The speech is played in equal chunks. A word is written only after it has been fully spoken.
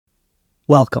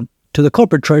Welcome to the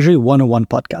Corporate Treasury 101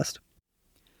 podcast.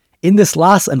 In this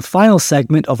last and final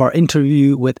segment of our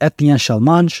interview with Etienne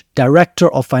Chalmange,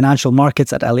 Director of Financial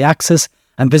Markets at Aliaxis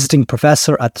and visiting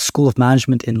professor at the School of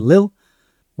Management in Lille,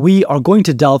 we are going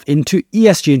to delve into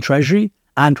ESG and Treasury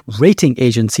and rating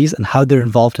agencies and how they're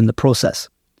involved in the process.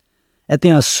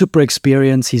 Etienne has super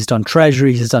experience. He's done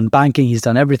Treasury, he's done banking, he's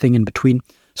done everything in between.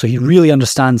 So he really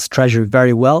understands Treasury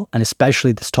very well, and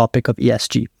especially this topic of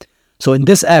ESG. So in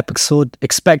this episode,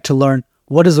 expect to learn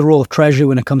what is the role of Treasury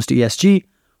when it comes to ESG,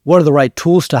 what are the right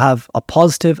tools to have a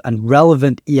positive and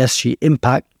relevant ESG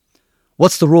impact,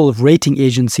 what's the role of rating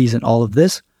agencies in all of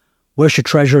this, where should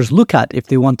treasurers look at if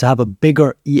they want to have a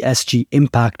bigger ESG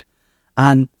impact,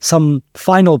 and some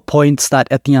final points that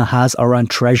Etienne has around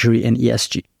Treasury and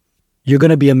ESG. You're going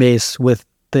to be amazed with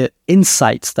the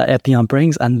insights that Etienne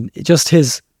brings and just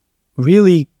his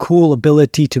really cool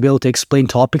ability to be able to explain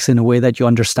topics in a way that you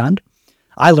understand.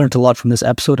 I learned a lot from this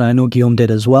episode, and I know Guillaume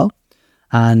did as well,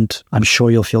 and I'm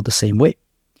sure you'll feel the same way.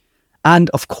 And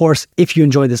of course, if you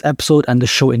enjoy this episode and the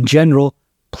show in general,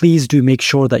 please do make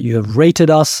sure that you have rated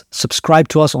us,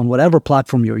 subscribed to us on whatever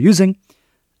platform you're using.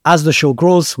 As the show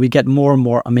grows, we get more and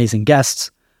more amazing guests.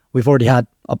 We've already had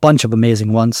a bunch of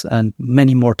amazing ones and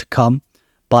many more to come,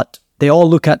 but they all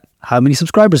look at how many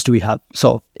subscribers do we have.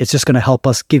 So it's just going to help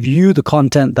us give you the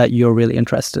content that you're really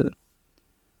interested in.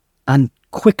 And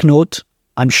quick note,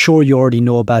 I'm sure you already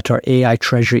know about our AI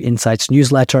Treasury Insights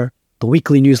newsletter, the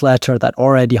weekly newsletter that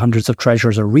already hundreds of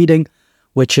treasurers are reading,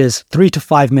 which is 3 to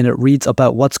 5 minute reads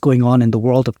about what's going on in the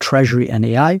world of Treasury and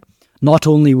AI. Not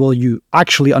only will you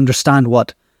actually understand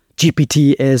what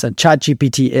GPT is and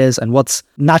ChatGPT is and what's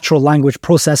natural language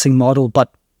processing model,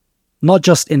 but not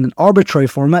just in an arbitrary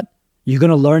format, you're going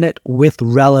to learn it with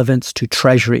relevance to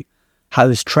Treasury. How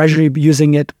is Treasury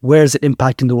using it? Where is it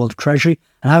impacting the world of Treasury?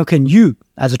 And how can you,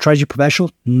 as a Treasury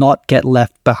professional, not get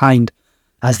left behind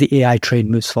as the AI trade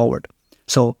moves forward?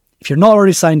 So if you're not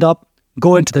already signed up,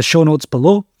 go into the show notes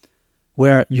below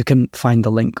where you can find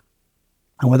the link.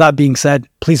 And with that being said,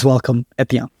 please welcome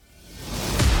Etienne.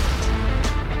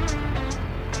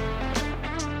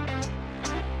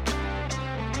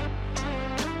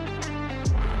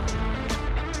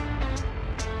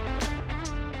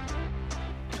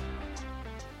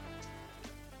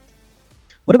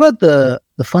 What about the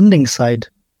funding side?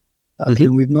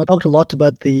 We've not talked a lot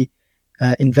about the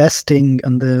investing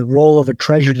and the role of a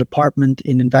Treasury department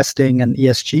in investing and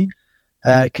ESG.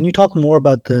 Can you talk more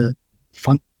about the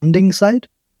funding side?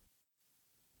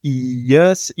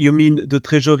 Yes, you mean the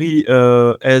Treasury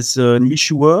as an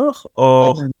issuer,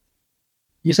 or?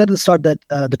 You said at the start that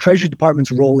the Treasury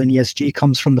department's role in ESG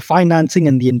comes from the financing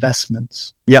and the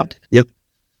investments. Yeah, yep.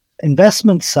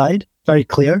 Investment side, very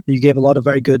clear. You gave a lot of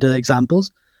very good examples.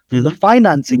 Mm-hmm. The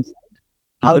financing side,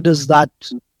 how does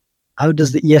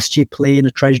the ESG play in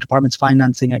a Treasury department's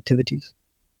financing activities?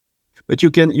 But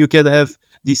you can have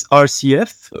this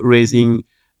RCF raising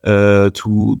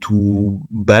to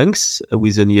banks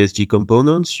with an ESG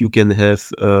component. You can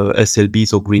have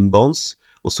SLBs or green bonds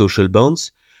or social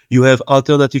bonds. You have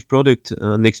alternative product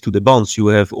next to the bonds. You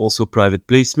have also private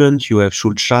placement. You have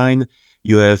Schuldschein.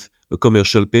 You have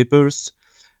commercial papers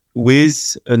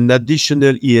with an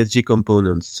additional ESG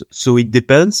components. So it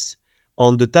depends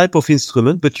on the type of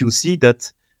instrument, but you see that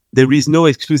there is no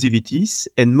exclusivities,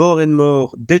 and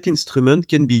more debt instrument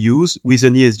can be used with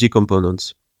an ESG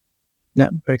component. Yeah,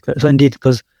 very clear. So indeed,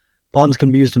 because bonds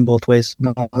can be used in both ways.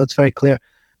 No, that's very clear.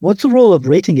 What's the role of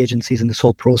rating agencies in this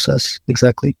whole process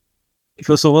exactly?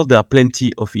 First of all, there are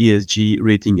plenty of ESG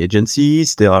rating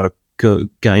agencies. There are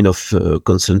kind of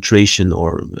concentration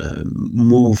or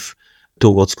move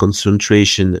towards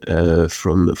concentration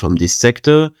from this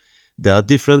sector. They are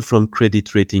different from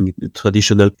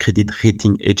traditional credit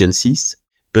rating agencies,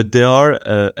 but they are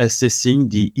assessing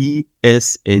the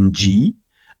ESG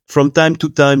from time to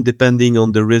time, depending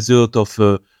on the result of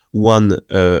one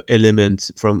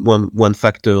element from one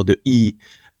factor, the E,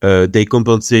 they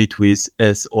compensate with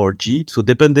S or G. So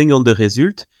depending on the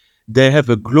result, they have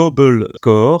a global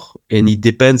score, and it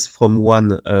depends from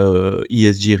one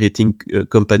ESG rating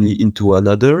company into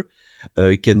another.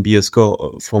 It can be a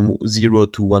score from 0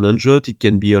 to 100. It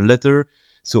can be a letter.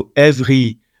 So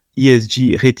every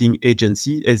ESG rating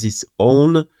agency has its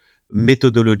own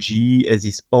methodology, has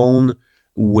its own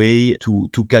way to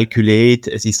calculate,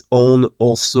 has its own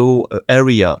also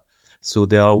area. So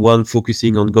there are one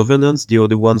focusing on governance, the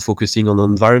other one focusing on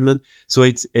environment. So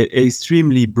it's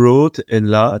extremely broad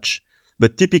and large,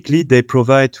 but typically they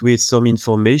provide with some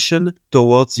information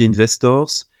towards the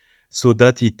investors so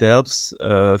that it helps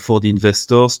for the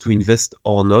investors to invest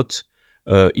or not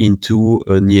into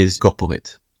an ESG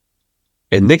corporate.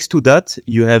 And next to that,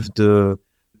 you have the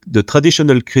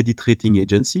traditional credit rating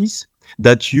agencies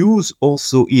that use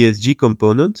also ESG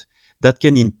component that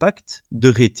can impact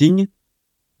the rating,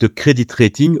 the credit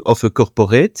rating of a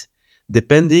corporate,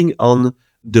 depending on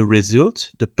the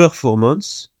result, the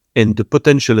performance, and the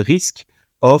potential risk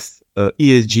of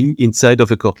ESG inside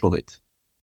of a corporate.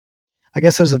 I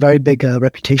guess there's a very big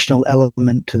reputational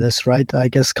element to this, right? I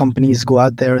guess companies go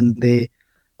out there and they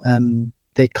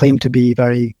claim to be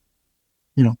very,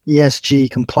 ESG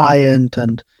compliant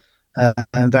and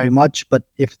very much. But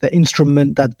if the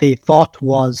instrument that they thought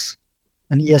was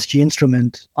an ESG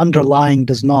instrument underlying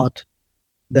does not,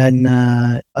 then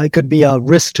it could be a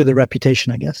risk to the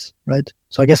reputation, I guess, right?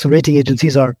 So I guess the rating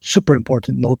agencies are super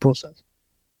important in the whole process.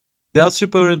 They are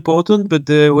super important, but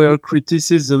there were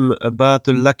criticism about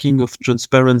the lacking of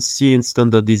transparency and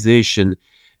standardization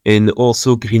and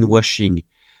also greenwashing.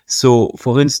 So,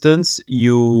 for instance,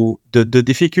 the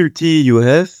difficulty you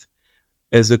have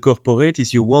as a corporate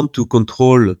is you want to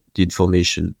control the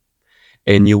information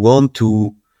and you want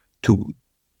to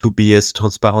be as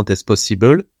transparent as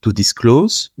possible, to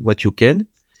disclose what you can.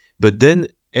 But then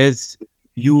as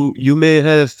you may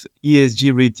have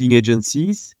ESG rating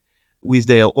agencies with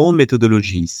their own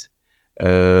methodologies,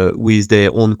 with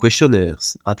their own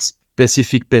questionnaires at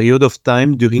specific period of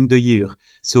time during the year.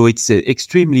 So it's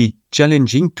extremely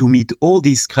challenging to meet all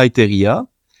these criteria.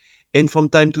 And from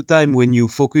time to time, when you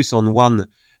focus on one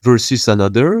versus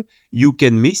another, you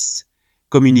can miss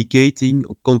communicating,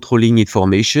 controlling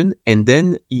information, and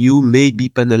then you may be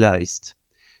penalized.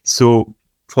 So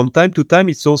from time to time,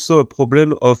 it's also a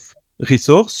problem of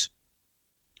resource,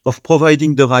 of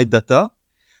providing the right data,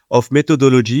 of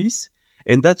methodologies.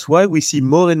 And that's why we see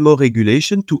more and more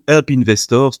regulation to help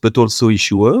investors, but also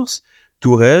issuers,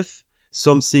 to have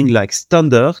something like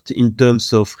standard in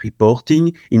terms of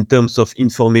reporting, in terms of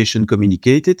information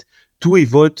communicated, to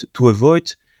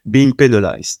avoid being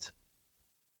penalized.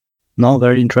 No,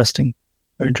 very interesting.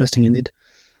 Very interesting indeed.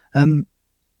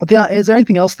 But yeah, is there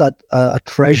anything else that a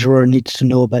treasurer needs to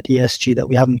know about ESG that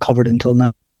we haven't covered until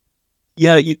now?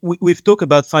 Yeah, we've talked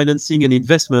about financing and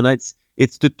investment.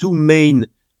 It's the two main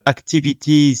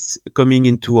activities coming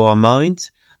into our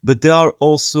mind, but there are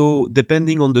also,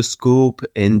 depending on the scope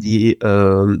and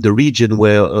the region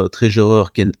where a treasurer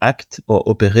can act or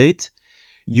operate,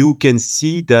 you can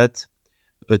see that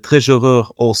a treasurer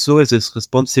also has this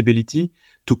responsibility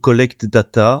to collect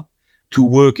data, to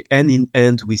work hand in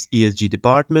hand with ESG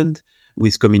department,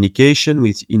 with communication,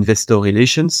 with investor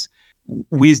relations,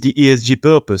 with the ESG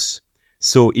purpose.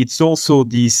 So it's also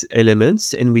these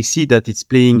elements, and we see that it's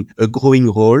playing a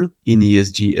growing role in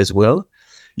ESG as well.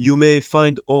 You may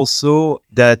find also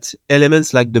that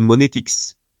elements like the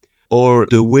monetics or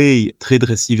the way trade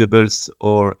receivables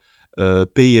or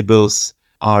payables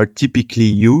are typically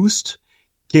used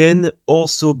can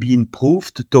also be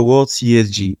improved towards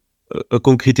ESG. A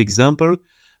concrete example,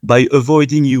 by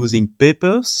avoiding using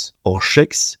papers or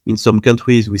checks. In some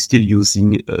countries, we're still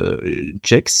using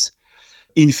checks.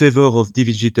 In favor of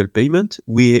digital payment,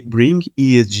 we bring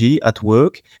ESG at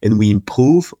work and we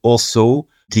improve also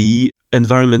the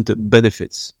environmental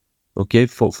benefits, okay,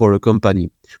 for a company.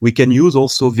 We can use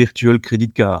also virtual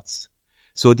credit cards.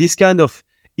 So this kind of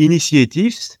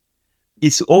initiatives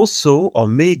is also, or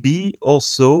maybe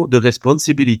also, the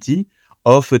responsibility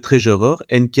of a treasurer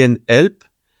and can help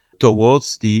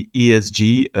towards the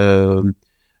ESG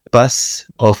path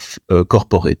of a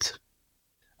corporate.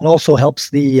 And also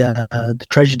helps the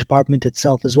Treasury Department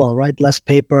itself as well, right? Less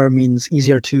paper means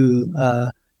easier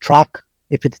to track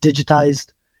if it's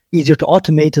digitized, easier to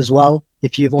automate as well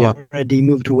if you've already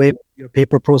moved away from your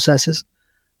paper processes.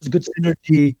 It's a good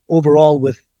synergy overall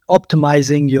with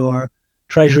optimizing your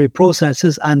Treasury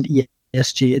processes and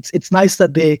ESG. It's nice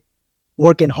that they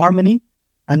work in harmony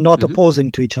and not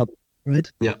opposing to each other, right?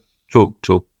 Yeah, true.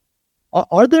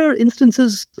 Are there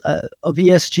instances of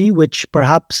ESG which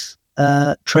perhaps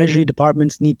Treasury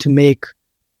departments need to make,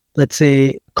 let's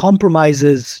say,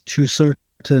 compromises to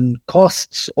certain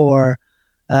costs or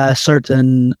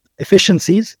certain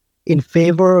efficiencies in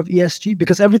favor of ESG?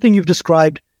 Because everything you've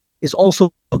described is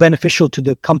also beneficial to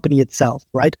the company itself,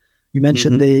 right? You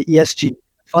mentioned the ESG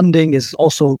funding is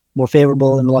also more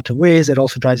favorable in a lot of ways. It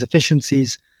also drives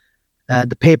efficiencies,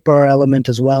 the paper element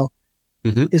as well.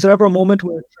 Is there ever a moment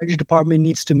where the Treasury Department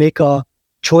needs to make a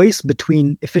choice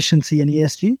between efficiency and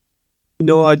ESG?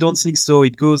 No, I don't think so.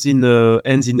 It goes in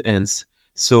hands in hands.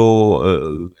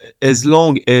 So as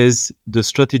long as the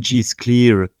strategy is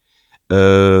clear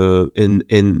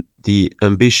and the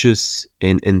ambitious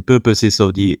and purposes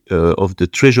of the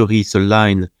Treasury is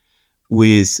aligned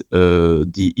with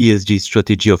the ESG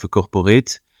strategy of a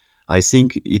corporate, I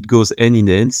think it goes hand in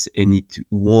hand and it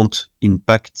won't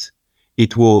impact.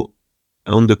 It will,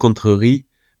 on the contrary,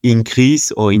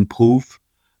 increase or improve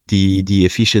the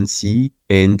efficiency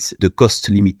and the cost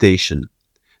limitation.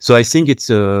 So I think it's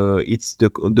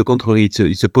the contrary.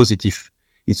 It's a positive.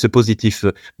 It's a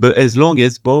positive. But as long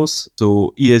as both,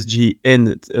 so ESG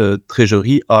and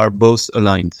Treasury are both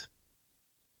aligned.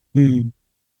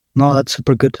 No, that's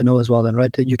super good to know as well then,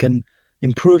 right? That you can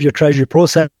improve your treasury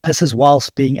processes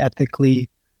whilst being ethically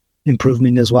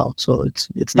improving as well. So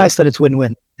it's nice that it's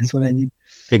win-win. That's what I need.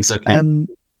 Exactly.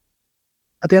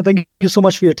 Etienne, thank you so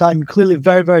much for your time. You're clearly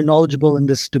very, very knowledgeable in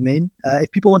this domain.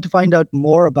 If people want to find out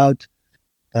more about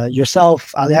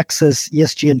yourself, AliAccess,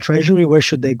 ESG, and Treasury, where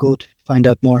should they go to find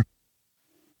out more?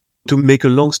 To make a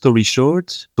long story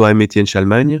short, so I'm Etienne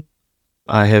Chalmagne.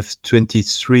 I have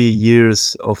 23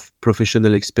 years of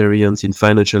professional experience in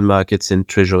financial markets and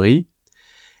treasury.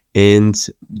 And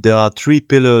there are three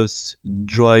pillars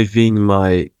driving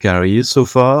my career so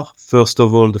far. First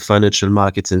of all, the financial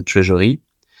markets and treasury.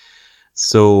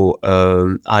 So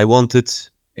I wanted,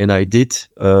 and I did,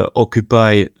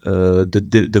 occupy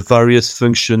the various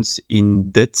functions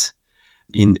in debt,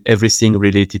 in everything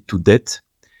related to debt.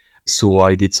 So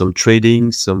I did some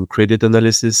trading, some credit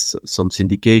analysis, some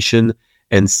syndication,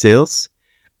 and sales.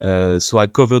 So I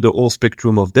cover the whole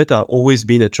spectrum of debt. I've always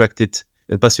been attracted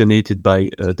and passionate by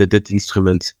the debt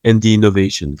instrument and the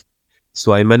innovation.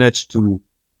 So I managed to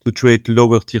trade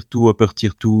lower tier 2, upper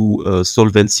tier 2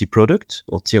 solvency product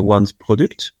or tier 1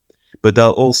 product. But I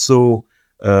also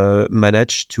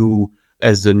managed to,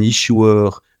 as an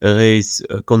issuer, raise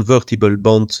a convertible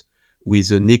bond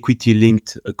with an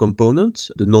equity-linked component,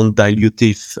 the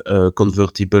non-dilutive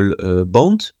convertible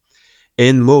bond.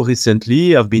 And more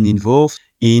recently, I've been involved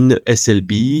in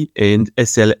SLB and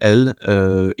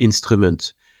SLL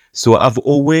instruments. So I've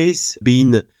always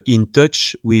been in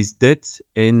touch with debt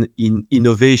and in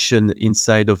innovation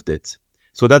inside of debt.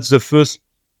 So that's the first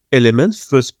element,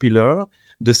 first pillar.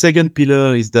 The second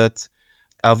pillar is that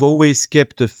I've always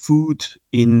kept a foot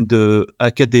in the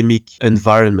academic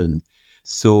environment.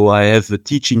 So I have a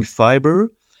teaching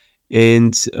fiber,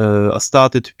 and I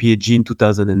started a PhD in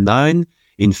 2009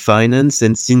 in finance.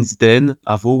 And since then,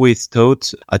 I've always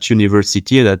taught at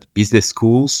university and at business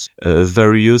schools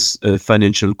various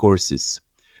financial courses.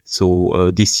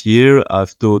 So this year,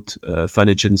 I've taught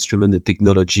financial instrument and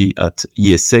technology at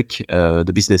ESG,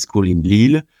 the business school in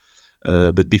Lille.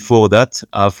 But before that,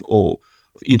 I've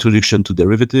introduction to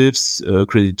derivatives,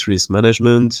 credit risk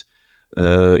management,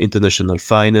 international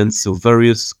finance, so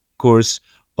various courses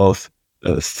of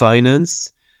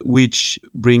finance, which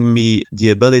bring me the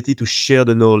ability to share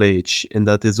the knowledge. And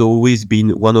that has always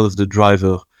been one of the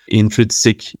drivers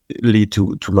intrinsically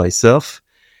to myself,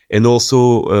 and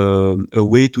also a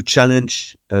way to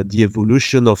challenge the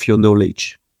evolution of your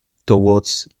knowledge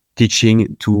towards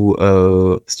teaching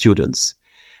to students.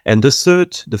 And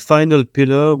the final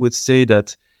pillar would say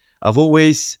that I've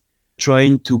always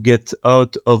trying to get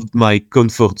out of my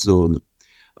comfort zone.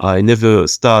 I never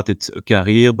started a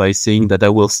career by saying that I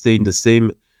will stay in the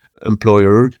same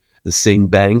employer, the same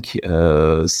bank,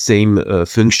 same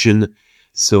function.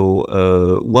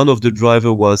 So one of the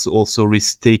drivers was also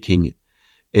risk-taking.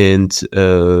 And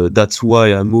that's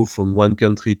why I moved from one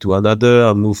country to another.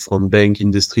 I moved from bank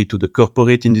industry to the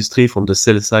corporate industry, from the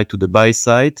sell side to the buy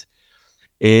side.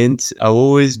 And I've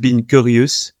always been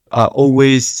curious. I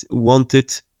always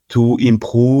wanted to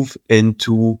improve and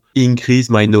to increase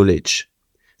my knowledge.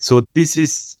 So this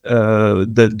is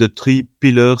the three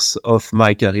pillars of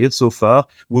my career so far.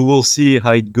 We will see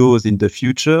how it goes in the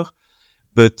future,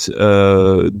 but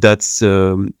that's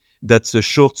a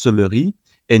short summary.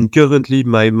 And currently,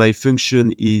 my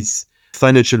function is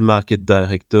financial market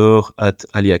director at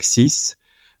AliAccess,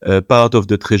 part of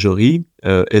the Treasury,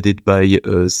 headed by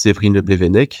Séverine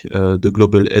Leblevenec, the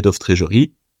global head of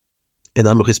Treasury. And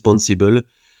I'm responsible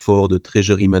for the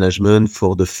treasury management,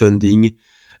 for the funding,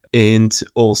 and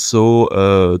also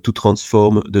to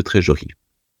transform the treasury.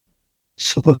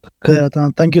 Super good.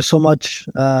 Thank you so much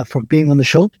for being on the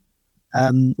show.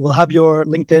 We'll have your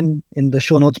LinkedIn in the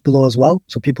show notes below as well,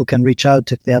 so people can reach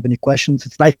out if they have any questions.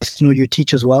 It's nice to know you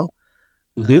teach as well.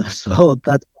 So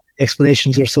that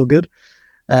explanations are so good.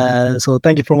 So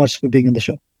thank you so much for being on the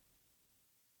show.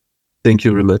 Thank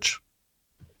you very much.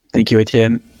 Thank you,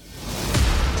 Etienne.